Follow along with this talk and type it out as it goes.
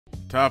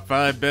Top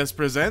 5 Best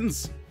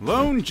presents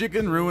Lone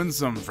Chicken Ruins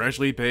Some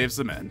Freshly Paved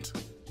Cement.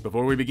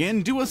 Before we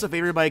begin, do us a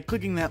favor by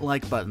clicking that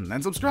like button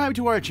and subscribe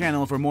to our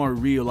channel for more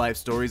real-life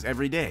stories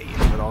every day.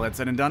 With all that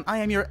said and done, I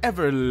am your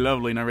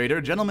ever-lovely narrator,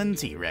 Gentleman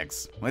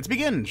T-Rex. Let's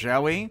begin,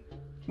 shall we?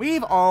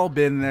 We've all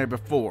been there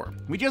before.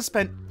 We just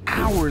spent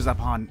hours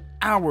upon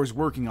hours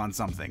working on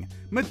something,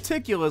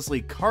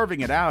 meticulously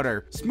carving it out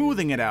or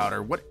smoothing it out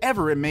or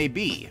whatever it may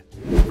be.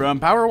 From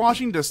power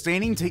washing to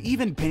staining to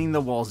even painting the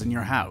walls in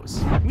your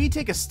house. We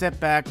take a step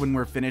back when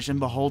we're finished and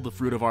behold the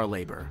fruit of our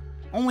labor.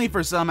 Only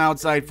for some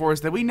outside force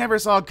that we never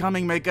saw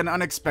coming make an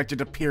unexpected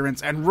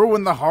appearance and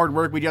ruin the hard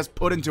work we just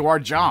put into our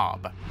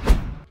job.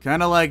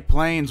 Kinda like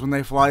planes when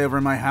they fly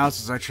over my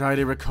house as I try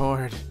to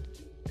record.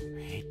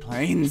 I hate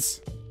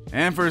planes.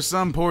 And for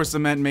some poor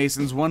cement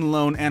masons, one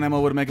lone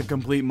animal would make a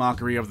complete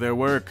mockery of their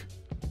work.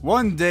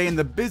 One day in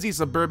the busy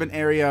suburban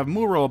area of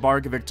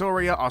Mooroolbark,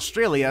 Victoria,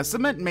 Australia,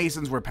 cement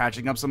masons were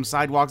patching up some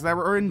sidewalks that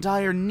were in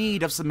dire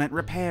need of cement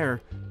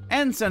repair.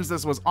 And since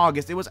this was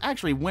August, it was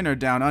actually winter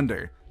down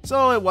under,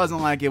 so it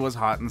wasn't like it was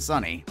hot and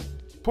sunny.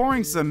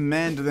 Pouring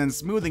cement, then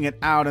smoothing it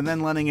out, and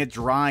then letting it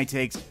dry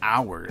takes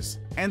hours.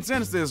 And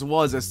since this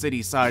was a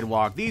city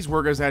sidewalk, these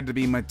workers had to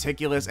be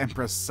meticulous and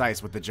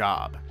precise with the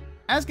job.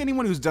 Ask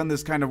anyone who's done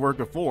this kind of work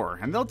before,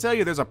 and they'll tell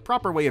you there's a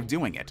proper way of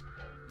doing it.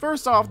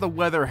 First off, the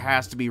weather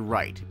has to be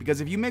right,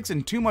 because if you mix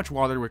in too much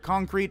water with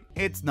concrete,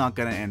 it's not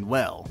gonna end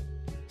well.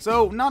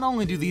 So, not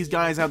only do these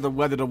guys have the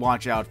weather to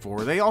watch out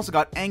for, they also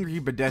got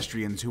angry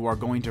pedestrians who are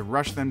going to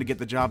rush them to get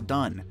the job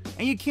done.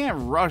 And you can't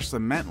rush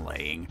cement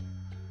laying.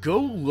 Go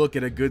look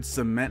at a good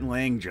cement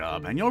laying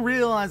job, and you'll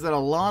realize that a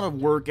lot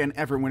of work and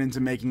effort went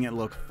into making it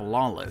look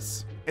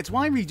flawless. It's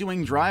why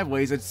redoing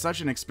driveways is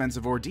such an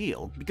expensive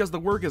ordeal, because the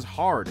work is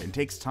hard and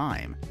takes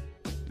time.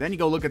 Then you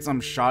go look at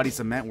some shoddy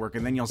cement work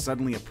and then you'll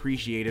suddenly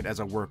appreciate it as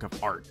a work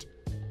of art.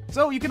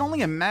 So you can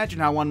only imagine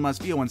how one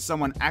must feel when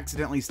someone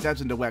accidentally steps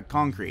into wet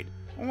concrete,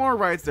 or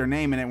writes their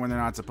name in it when they're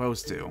not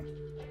supposed to.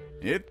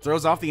 It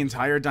throws off the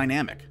entire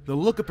dynamic. The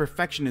look of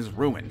perfection is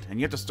ruined, and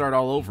you have to start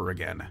all over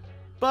again.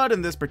 But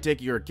in this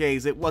particular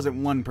case, it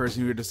wasn't one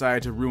person who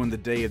decided to ruin the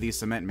day of these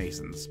cement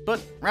masons,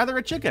 but rather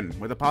a chicken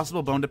with a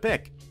possible bone to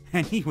pick,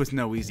 and he was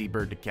no easy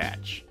bird to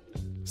catch.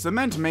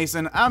 Cement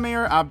mason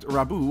Amir Abd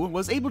Rabu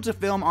was able to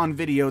film on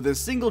video this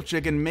single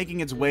chicken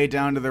making its way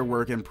down to their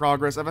work in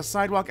progress of a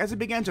sidewalk as it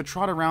began to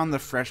trot around the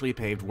freshly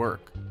paved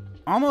work.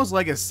 Almost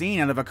like a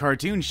scene out of a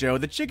cartoon show,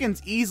 the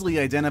chicken's easily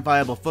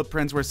identifiable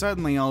footprints were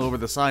suddenly all over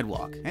the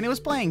sidewalk, and it was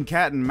playing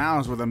cat and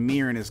mouse with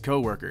Amir and his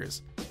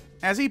co-workers.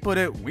 As he put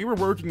it, we were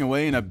working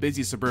away in a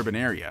busy suburban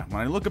area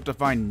when I look up to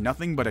find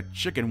nothing but a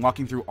chicken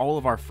walking through all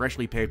of our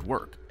freshly paved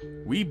work.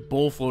 We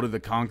bull-floated the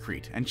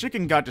concrete, and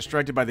Chicken got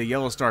distracted by the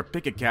yellow star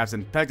picket caps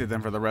and pecked at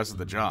them for the rest of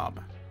the job.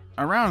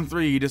 Around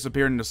 3, he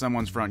disappeared into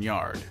someone's front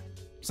yard.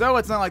 So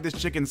it's not like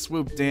this chicken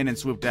swooped in and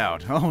swooped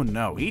out. Oh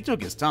no, he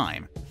took his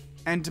time.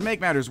 And to make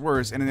matters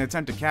worse, in an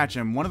attempt to catch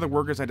him, one of the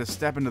workers had to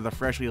step into the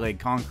freshly laid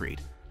concrete,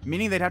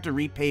 meaning they'd have to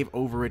repave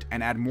over it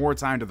and add more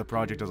time to the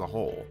project as a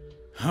whole.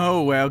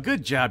 Oh well,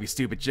 good job, you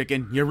stupid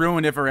chicken. You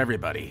ruined it for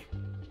everybody.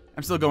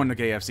 I'm still going to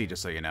KFC,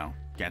 just so you know.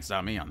 Can't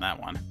stop me on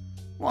that one.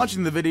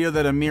 Watching the video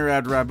that Amir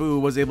Abd Rabu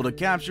was able to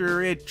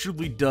capture, it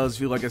truly does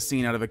feel like a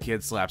scene out of a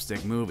kid's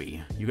slapstick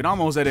movie. You can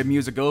almost edit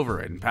music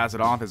over it and pass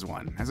it off as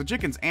one, as the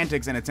chicken's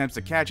antics and attempts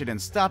to catch it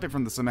and stop it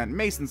from the cement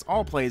masons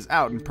all plays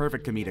out in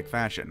perfect comedic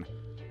fashion.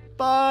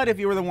 But if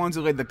you were the ones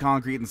who laid the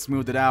concrete and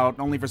smoothed it out,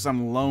 only for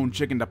some lone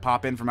chicken to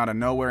pop in from out of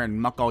nowhere and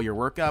muck all your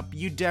work up,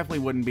 you definitely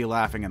wouldn't be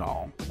laughing at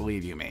all,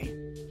 believe you me.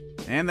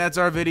 And that's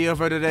our video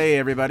for today,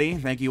 everybody.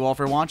 Thank you all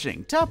for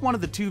watching. Tap one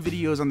of the 2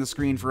 videos on the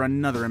screen for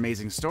another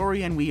amazing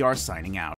story, and we are signing out.